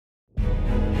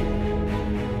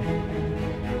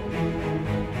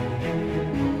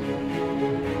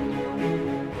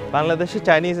বাংলাদেশে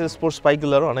Chinese sports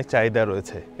বাইকগুলোর অনেক চাহিদা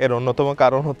রয়েছে। এর অন্যতম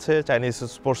কারণ হচ্ছে চাইনিজ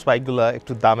স্পোর্টস বাইকগুলো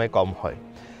একটু দামে কম হয়।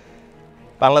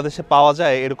 বাংলাদেশে পাওয়া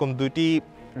যায় এরকম দুইটি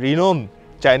রিনোন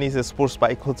চাইনিজ স্পোর্টস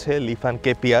বাইক হচ্ছে লিফান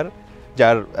কেপিআর,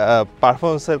 যার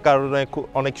পারফরমেন্সের কারণে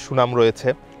অনেক সুনাম রয়েছে,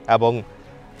 এবং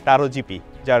টারো জিপি,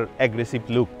 যার অ্যাগ্রেসিভ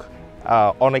লুক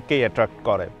অনেককেই অ্যাট্রাক্ট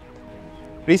করে।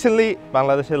 রিসেন্টলি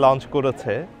বাংলাদেশে লঞ্চ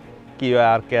করেছে Keeway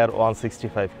RKR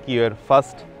 165, কিওয়ের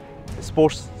ফার্স্ট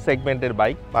স্পোর্টস সেগমেন্টের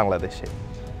বাইক বাংলাদেশে।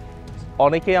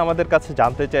 অনেকেই আমাদের কাছে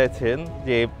জানতে চাইছেন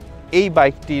যে এই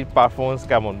বাইকটির পারফরমেন্স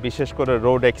কেমন, বিশেষ করে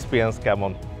রোড এক্সপিরিয়েন্স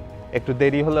কেমন। একটু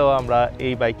দেরি হলেও আমরা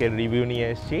এই বাইকের রিভিউ নিয়ে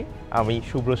এসেছি। আমি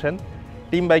শুভ্র Sen,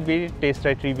 team BikeBD test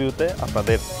ride রিভিউতে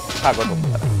আপনাদের স্বাগত।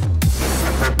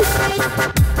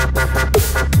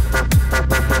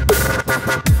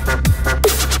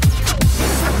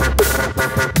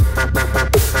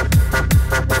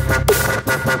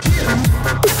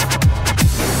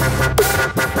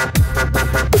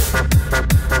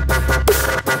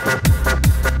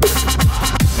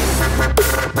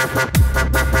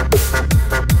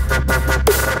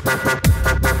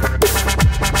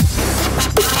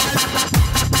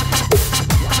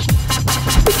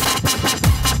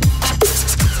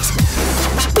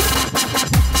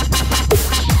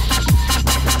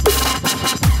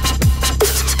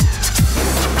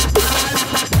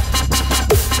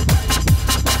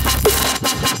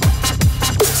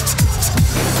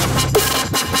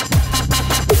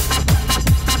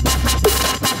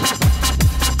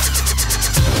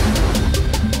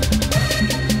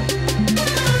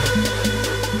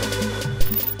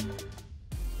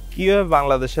 Keeway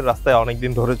বাংলাদেশের রাস্তায়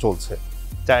অনেকদিন ধরে চলছে।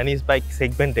 চাইনিজ বাইক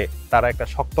সেগমেন্টে তারা একটা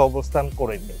শক্ত অবস্থান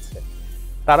করে নিয়েছে।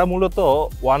 তারা মূলত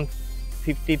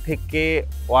 150 থেকে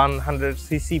 100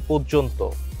 সিসি পর্যন্ত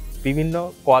বিভিন্ন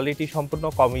কোয়ালিটি সম্পন্ন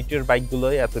কমিউটার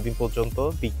বাইকগুলোই এতদিন পর্যন্ত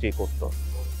বিক্রি করত।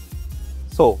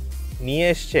 সো নিয়ে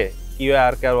এসছে Keeway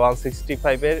RKR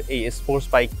 165 এর এই স্পোর্টস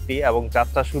বাইকটি, এবং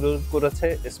যাত্রা শুরু করেছে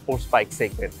স্পোর্টস বাইক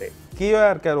সেগমেন্টে। Keeway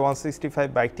RKR 165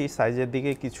 বাইকটি সাইজের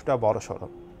দিকে কিছুটা বড়সড়,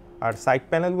 আর সাইড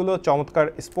প্যানেলগুলো চমৎকার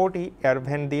স্পোর্টি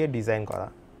এয়ারভেন্ট দিয়ে ডিজাইন করা।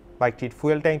 বাইকটির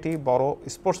ফুয়েল ট্যাঙ্কটি বড়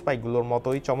স্পোর্টস বাইকগুলোর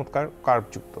মতোই চমৎকার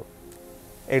কার্ভযুক্ত।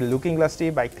 এর লুকিং গ্লাসটি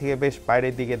বাইক থেকে বেশ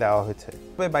বাইরের দিকে দেওয়া হয়েছে।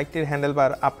 তবে বাইকটির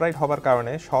হ্যান্ডেলবার আপরাইট হবার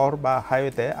কারণে শহর বা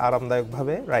হাইওয়েতে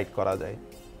আরামদায়কভাবে রাইড করা যায়।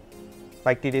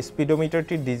 বাইকটির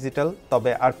স্পিডোমিটারটি ডিজিটাল,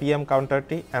 তবে আরপিএম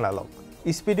কাউন্টারটি অ্যানালগ।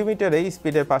 স্পিডোমিটারে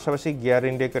স্পিডের পাশাপাশি গিয়ার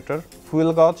ইন্ডিকেটর,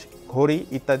 ফুয়েল গজ, ঘড়ি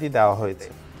ইত্যাদি দেওয়া হয়েছে।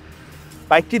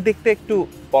 বাইকটি দেখতে একটু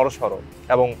বড়সড়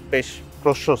এবং বেশ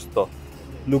প্রশস্ত।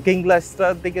 লুকিং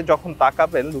গ্লাসটার দিকে যখন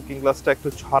তাকাবেন, লুকিং গ্লাসটা একটু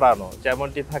ছড়ানো,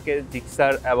 যেমনটি থাকে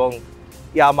জিক্সার এবং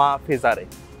ইয়ামা ফেজারে।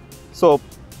 সো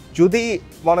যদি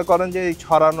মনে করেন যে এই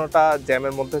ছড়ানোটা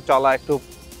জ্যামের মধ্যে চলা একটু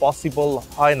পসিবল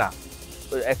হয় না,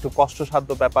 একটু কষ্টসাধ্য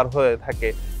ব্যাপার হয়ে থাকে,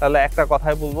 তাহলে একটা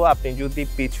কথাই বলবো, আপনি যদি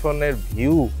পিছনের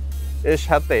ভিউ এর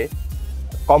সাথে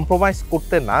কম্প্রোমাইজ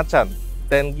করতে না চান,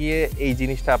 দেন গিয়ে এই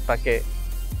জিনিসটা আপনাকে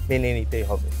মেনে নিতেই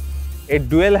হবে। এই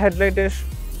ডুয়েল হেডলাইটের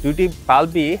দুটি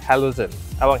বাল্বই হ্যালোজেন,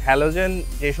 এবং হ্যালোজেন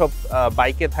যেসব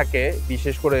বাইকে থাকে,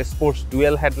 বিশেষ করে স্পোর্টস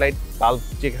ডুয়েল হেডলাইট বাল্ব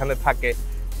যেখানে থাকে,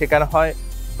 সেখানে হয়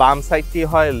বাম সাইডটি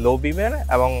হয় লো বিমের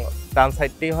এবং ডান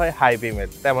সাইডটি হয় হাই বিমের,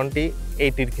 তেমনটি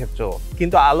এইটির ক্ষেত্রেও।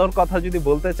 কিন্তু আলোর কথা যদি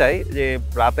বলতে চাই, যে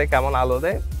রাতে কেমন আলো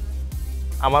দেয়,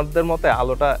 আমাদের মতে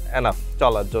আলোটা এনাফ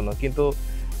চলার জন্য। কিন্তু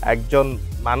একজন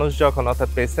মানুষ যখন, অর্থাৎ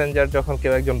প্যাসেঞ্জার যখন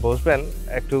কেউ একজন বসবেন,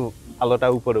 একটু আলোটা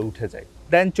উপরে উঠে যায়।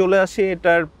 দেন চলে আসি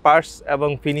এটার পার্টস এবং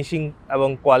ফিনিশিং এবং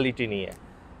কোয়ালিটি নিয়ে।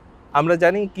 আমরা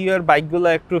জানি কিওয়ার বাইকগুলো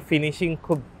একটু ফিনিশিং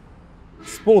খুব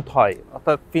স্মুথ হয়,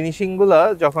 অর্থাৎ ফিনিশিংগুলো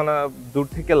যখন দূর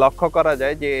থেকে লক্ষ্য করা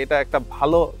যায় যে এটা একটা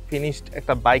ভালো ফিনিশড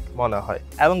একটা বাইক মনে হয়,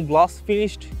 এবং গ্লস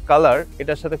ফিনিশড কালার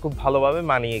এটার সাথে খুব ভালোভাবে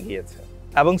মানিয়ে গিয়েছে।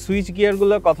 এবং সুইচ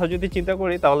গিয়ারগুলোর কথা যদি চিন্তা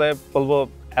করি, তাহলে বলবো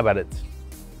অ্যাভারেজ।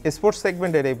 স্পোর্টস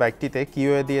সেগমেন্টের এই বাইকটিতে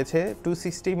কিওয়ে দিয়েছে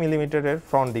 260 মিলিমিটারের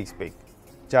ফ্রন্ট ডিস্ক ব্রেক,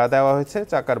 যা দেওয়া হয়েছে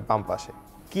চাকার বাম পাশে।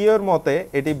 কিওর মতে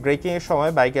এটি ব্রেকিংয়ের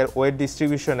সময় বাইকের ওয়েট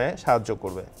ডিস্ট্রিবিউশনে সাহায্য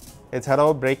করবে।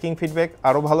 এছাড়াও ব্রেকিং ফিডব্যাক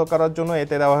আরও ভালো করার জন্য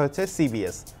এতে দেওয়া হয়েছে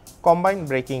সিবিএস, কম্বাইন্ড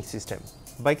ব্রেকিং সিস্টেম।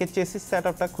 বাইকের চেসিস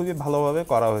সেটআপটা খুবই ভালোভাবে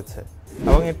করা হয়েছে,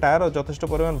 এবং এর টায়ারও যথেষ্ট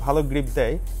পরিমাণ ভালো গ্রিপ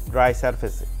দেয় ড্রাই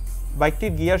সারফেসে।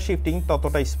 বাইকটির গিয়ার শিফটিং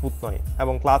ততটা স্মুথ নয়,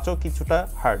 এবং ক্লাচও কিছুটা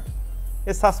হার্ড।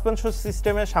 এর সাসপেনশন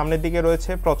সিস্টেমের সামনের দিকে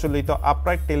রয়েছে প্রচলিত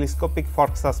আপরাইট টেলিস্কোপিক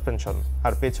ফর্ক সাসপেনশন,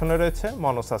 আর পেছনে রয়েছে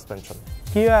মনো সাসপেনশন।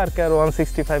 Keeway RKR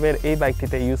 165 এর এই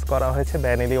বাইকটিতে ইউজ করা হয়েছে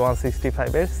ব্যানেলি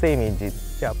 165 এর সেম ইঞ্জিন,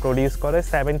 যা প্রডিউস করে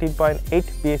 17.8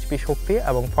 bhp শক্তি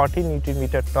এবং 40 নিউটন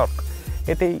মিটার টর্ক।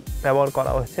 এতেই ব্যবহার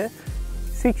করা হয়েছে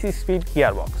 6 স্পিড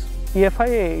গিয়ারবক্স। EFI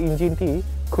এই ইঞ্জিনটি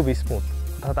খুব স্মুথ,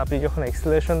 অর্থাৎ আপনি যখন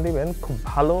এক্সেলারেশন দিবেন খুব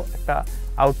ভালো একটা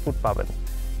আউটপুট পাবেন।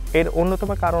 এর অন্যতম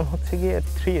কারণ হচ্ছে গিয়ে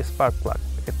 3 স্পার্ক প্লাগ।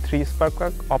 বাইকের 3 স্পার্ক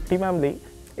প্লাগ অপটিমামলি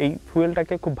এই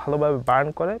ফুয়েলটাকে খুব ভালোভাবে বার্ন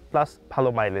করে প্লাস ভালো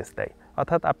মাইলেজ দেয়।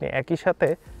 অর্থাৎ আপনি একই সাথে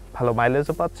ভালো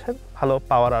মাইলেজও পাচ্ছেন, ভালো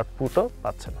পাওয়ার আউটপুটও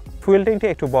পাচ্ছেন। ফুয়েল ট্যাঙ্কটি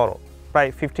একটু বড়, প্রায়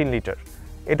 15 লিটার।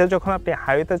 এটা যখন আপনি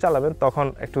হাইওয়েতে চালাবেন তখন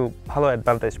একটু ভালো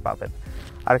অ্যাডভান্টেজ পাবেন।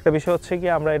 আরেকটা বিষয় হচ্ছে কি,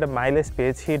 আমরা এটা মাইলেজ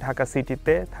পেয়েছি ঢাকা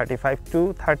সিটিতে 35 টু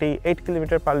 38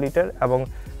 কিলোমিটার পার লিটার, এবং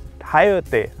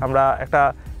হাইওয়েতে আমরা একটা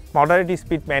মডারেট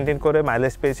স্পিড মেনটেন করে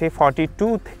মাইলেজ পেয়েছি 42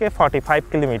 থেকে 45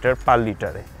 কিলোমিটার পার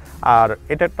লিটারে। আর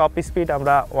এটার টপ স্পিড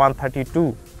আমরা 132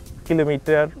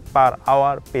 কিলোমিটার পার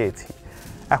আওয়ার পেয়েছি।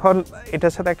 এখন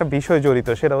এটার সাথে একটা বিষয় জড়িত,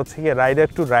 সেটা হচ্ছে কি rider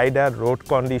two rider, road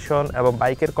condition এবং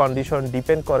বাইকের কন্ডিশন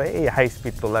ডিপেন্ড করে এই হাই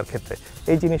স্পিড তোলার ক্ষেত্রে।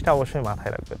 এই জিনিসটা অবশ্যই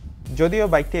মাথায় রাখবেন। যদিও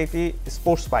বাইকটি একটি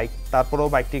স্পোর্টস বাইক, তারপরেও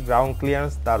বাইকটি গ্রাউন্ড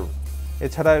ক্লিয়ারেন্স দারুণ।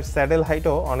 এছাড়া স্যাডেল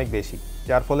হাইটও অনেক বেশি,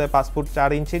 যার ফলে 5 ফুট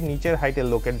 4 ইঞ্চির নিচের হাইটের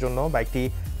লোকের জন্য বাইকটি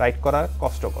রাইড করা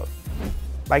কষ্টকর।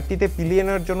 বাইকটিতে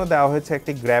পিলিয়নের জন্য দেওয়া হয়েছে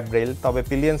একটি গ্র্যাব রেল, তবে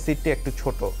পিলিয়ন সিটটি একটু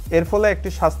ছোট। এর ফলে একটি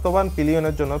স্বাস্থ্যবান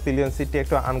পিলিয়নের জন্য পিলিয়ন সিটটি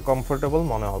একটু আনকমফোর্টেবল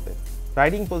মনে হবে।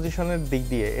 রাইডিং পজিশনের দিক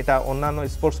দিয়ে এটা অন্যান্য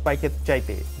স্পোর্টস বাইকের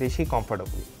চাইতে বেশি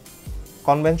কমফোর্টেবল।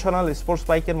 কনভেনশনাল স্পোর্টস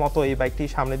বাইকের মতো এই বাইকটি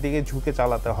সামনের দিকে ঝুঁকে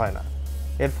চালাতে হয় না।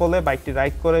 এর ফলে বাইকটি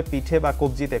রাইড করে পিঠে বা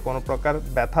কবজিতে কোনো প্রকার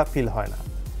ব্যথা ফিল হয় না।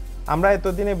 আমরা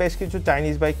এতদিনে বেশ কিছু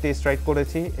চাইনিজ বাইক টেস্ট রাইড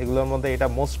করেছি, এগুলোর মধ্যে এটা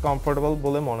মোস্ট কমফোর্টেবল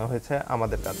বলে মনে হয়েছে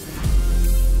আমাদের কাছে।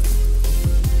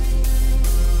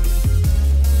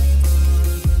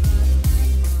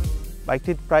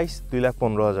 বাইকটির প্রাইস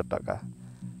 2,15,000 টাকা।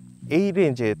 এই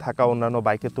রেঞ্জে থাকা অন্যান্য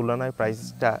বাইকের তুলনায়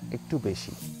প্রাইসটা একটু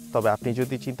বেশি, তবে আপনি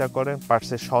যদি চিন্তা করেন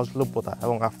পার্টসের সহজলভ্যতা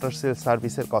এবং আফটার সেল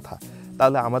সার্ভিসের কথা,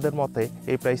 তাহলে আমাদের মতে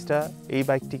এই প্রাইসটা এই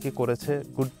বাইকটিকে করেছে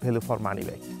good value for money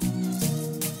bike.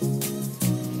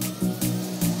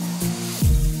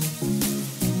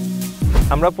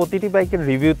 আমরা প্রতিটি বাইকের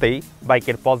রিভিউতেই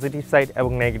বাইকের পজিটিভ সাইড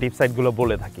এবং নেগেটিভ সাইডগুলো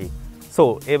বলে থাকি। সো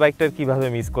এই বাইকটার কীভাবে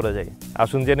মিস করা যায়,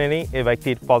 আসুন জেনে নিই এই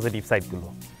বাইকটির পজিটিভ সাইডগুলো।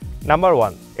 নাম্বার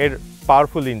 1, এর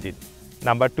পাওয়ারফুল ইঞ্জিন।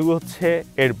 নাম্বার 2 হচ্ছে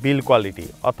এর বিল্ড কোয়ালিটি,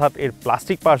 অর্থাৎ এর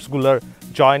প্লাস্টিক পার্টসগুলোর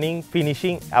জয়নিং,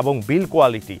 ফিনিশিং এবং বিল্ড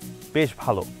কোয়ালিটি বেশ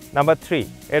ভালো। নাম্বার 3,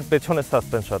 এর পেছনের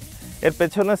সাসপেনশন। এর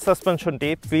পেছনের সাসপেনশনটি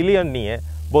পিলিয়ন নিয়ে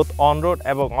বোথ অন রোড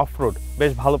এবং অফ রোড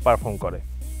বেশ ভালো পারফর্ম করে।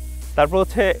 তারপর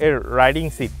হচ্ছে এর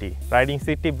রাইডিং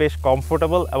সিটটি বেশ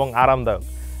কমফোর্টেবল এবং আরামদায়ক।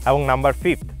 এবং নাম্বার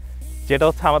 5, যেটা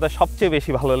হচ্ছে আমাদের সবচেয়ে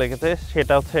বেশি ভালো লেগেছে,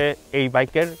 সেটা হচ্ছে এই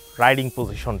বাইকের রাইডিং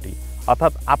পজিশনটি,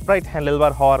 অর্থাৎ আপরাইট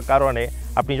হ্যান্ডেলবার হওয়ার কারণে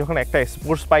আপনি যখন একটা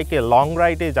স্পোর্টস বাইকে লং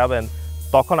রাইডে যাবেন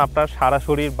তখন আপনার সারা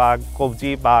শরীর বা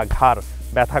কবজি বা ঘাড়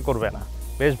ব্যথা করবে না,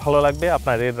 বেশ ভালো লাগবে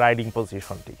আপনার এর রাইডিং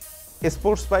পজিশনটি।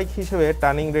 স্পোর্টস বাইক হিসেবে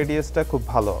টার্নিং রেডিয়াসটা খুব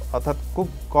ভালো, অর্থাৎ খুব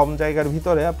কম জায়গার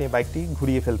ভিতরে আপনি বাইকটি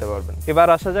ঘুরিয়ে ফেলতে পারবেন। এবার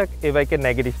আসা যাক এই বাইকের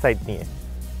নেগেটিভ সাইড নিয়ে।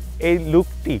 এই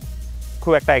লুকটি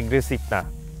খুব একটা অ্যাগ্রেসিভ না,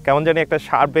 কেমন জানি একটা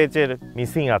শার্প এজের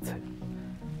মিসিং আছে।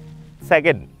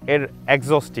 সেকেন্ড, এর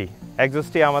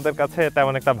এক্সজস্টটি আমাদের কাছে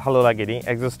তেমন একটা ভালো লাগেনি।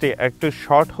 এক্সজস্টটি একটু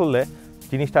শর্ট হলে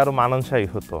জিনিসটা আরও মানানসই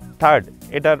হতো। থার্ড,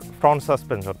 এটার ফ্রন্ট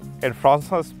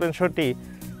সাসপেনশনটি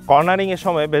কর্নারিংয়ের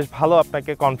সময় বেশ ভালো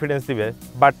আপনাকে কনফিডেন্স দিবে,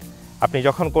 বাট আপনি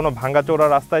যখন কোনো ভাঙাচোরা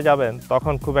রাস্তায় যাবেন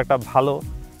তখন খুব একটা ভালো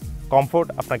কমফোর্ট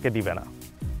আপনাকে দিবে না।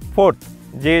 ফোর্থ,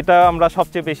 যেটা আমরা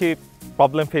সবচেয়ে বেশি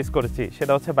প্রবলেম ফেস করেছি,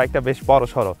 সেটা হচ্ছে বাইকটা বেশ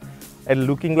বড়সড়। এর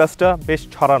লুকিং গ্লাসটা বেশ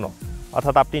ছড়ানো,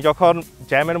 অর্থাৎ আপনি যখন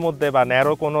জ্যামের মধ্যে বা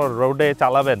ন্যারো কোনো রোডে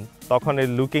চালাবেন তখন এই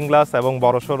লুকিং গ্লাস এবং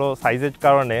বড়সড় সাইজের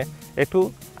কারণে একটু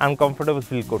আনকমফোর্টেবল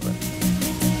ফিল করবেন।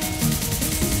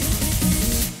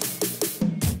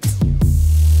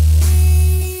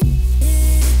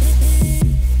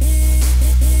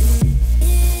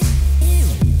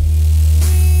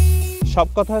 সব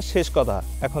কথা শেষ কথা,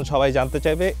 এখন সবাই জানতে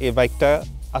চাইবে এই বাইকটা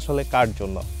আসলে কার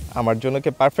জন্য। আমার জন্য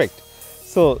কি পারফেক্ট?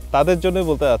 সো তাদের জন্য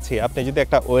বলতে চাচ্ছি, আপনি যদি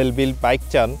একটা ওয়েল বিল্ড বাইক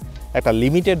চান একটা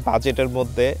লিমিটেড বাজেটের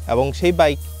মধ্যে এবং সেই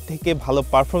বাইক থেকে ভালো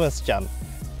পারফরমেন্স চান,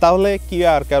 তাহলে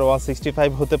Keeway RKR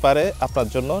 165 হতে পারে আপনার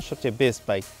জন্য সবচেয়ে বেস্ট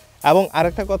বাইক। এবং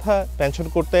আরেকটা কথা মেনশন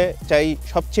করতে চাই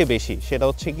সবচেয়ে বেশি, সেটা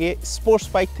হচ্ছে গিয়ে স্পোর্টস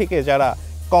বাইক থেকে যারা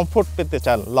কমফোর্ট পেতে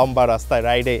চান লম্বা রাস্তায়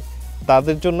রাইডে,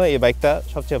 তাদের জন্য এই বাইকটা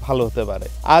সবচেয়ে ভালো হতে পারে।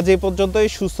 আজ এই পর্যন্তই।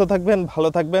 সুস্থ থাকবেন, ভালো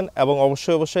থাকবেন এবং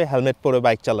অবশ্যই হেলমেট পরে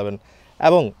বাইক চালাবেন।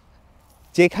 এবং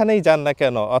যেখানেই যান না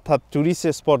কেন, অর্থাৎ ট্যুরিস্ট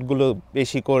স্পটগুলো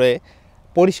বেশি করে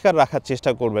পরিষ্কার রাখার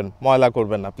চেষ্টা করবেন, ময়লা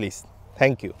করবেন না প্লিজ।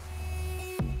 Thank you.